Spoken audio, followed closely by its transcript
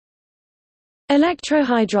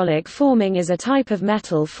Electrohydraulic forming is a type of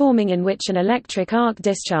metal forming in which an electric arc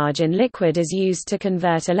discharge in liquid is used to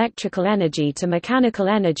convert electrical energy to mechanical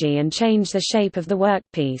energy and change the shape of the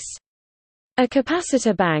workpiece. A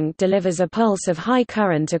capacitor bank delivers a pulse of high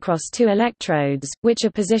current across two electrodes, which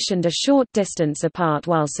are positioned a short distance apart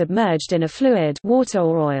while submerged in a fluid, water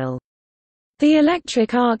or oil. The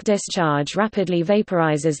electric arc discharge rapidly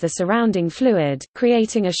vaporizes the surrounding fluid,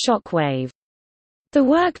 creating a shock wave. The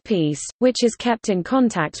workpiece, which is kept in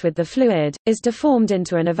contact with the fluid, is deformed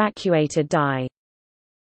into an evacuated die.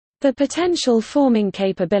 The potential forming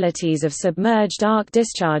capabilities of submerged arc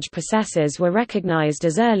discharge processes were recognized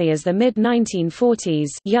as early as the mid-1940s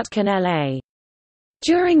Yutkin, LA.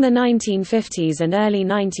 During the 1950s and early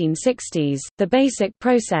 1960s, the basic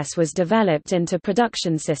process was developed into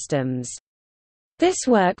production systems. This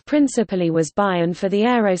work principally was by and for the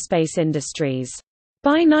aerospace industries.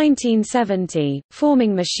 By 1970,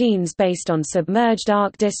 forming machines based on submerged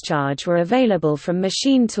arc discharge were available from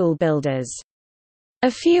machine tool builders. A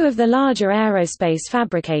few of the larger aerospace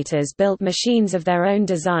fabricators built machines of their own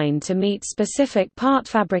design to meet specific part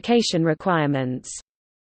fabrication requirements.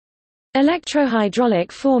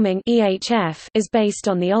 Electrohydraulic forming (EHF) is based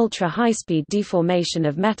on the ultra-high-speed deformation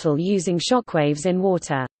of metal using shockwaves in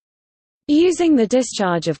water. Using the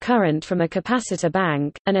discharge of current from a capacitor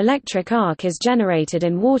bank, an electric arc is generated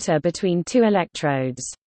in water between two electrodes.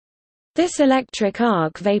 This electric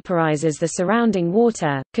arc vaporizes the surrounding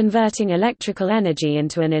water, converting electrical energy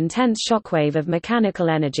into an intense shockwave of mechanical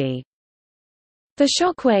energy. The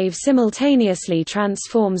shockwave simultaneously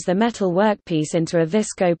transforms the metal workpiece into a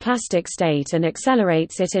visco-plastic state and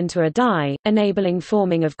accelerates it into a die, enabling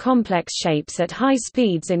forming of complex shapes at high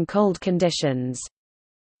speeds in cold conditions.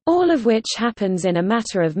 All of which happens in a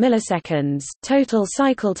matter of milliseconds, total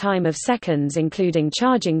cycle time of seconds including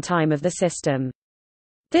charging time of the system.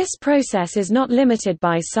 This process is not limited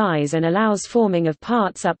by size and allows forming of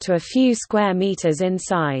parts up to a few square meters in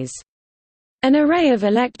size. An array of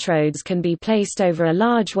electrodes can be placed over a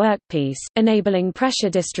large workpiece, enabling pressure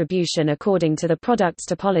distribution according to the product's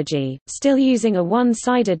topology, still using a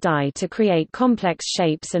one-sided die to create complex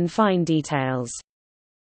shapes and fine details.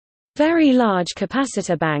 Very large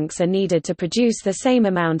capacitor banks are needed to produce the same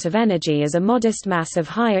amount of energy as a modest mass of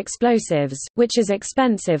high explosives, which is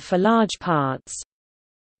expensive for large parts.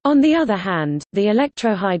 On the other hand, the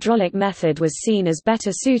electrohydraulic method was seen as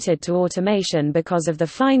better suited to automation because of the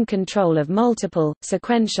fine control of multiple,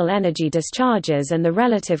 sequential energy discharges and the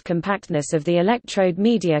relative compactness of the electrode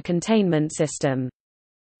media containment system.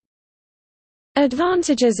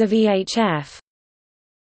 Advantages of EHF: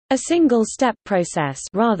 a single-step process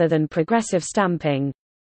rather than progressive stamping.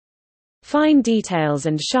 Fine details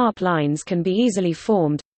and sharp lines can be easily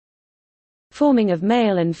formed. Forming of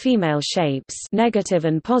male and female shapes, negative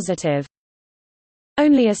and positive.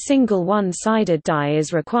 Only a single one-sided die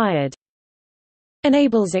is required.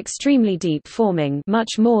 Enables extremely deep forming,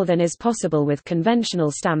 much more than is possible with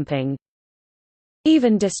conventional stamping.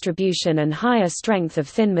 Even distribution and higher strength of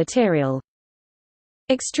thin material.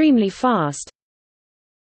 Extremely fast.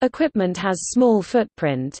 Equipment has small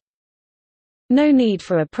footprint. No need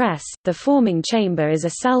for a press, the forming chamber is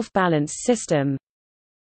a self-balanced system.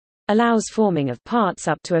 Allows forming of parts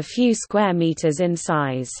up to a few square meters in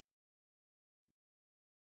size.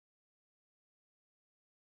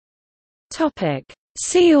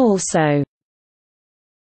 See also: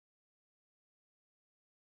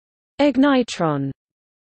 Ignitron.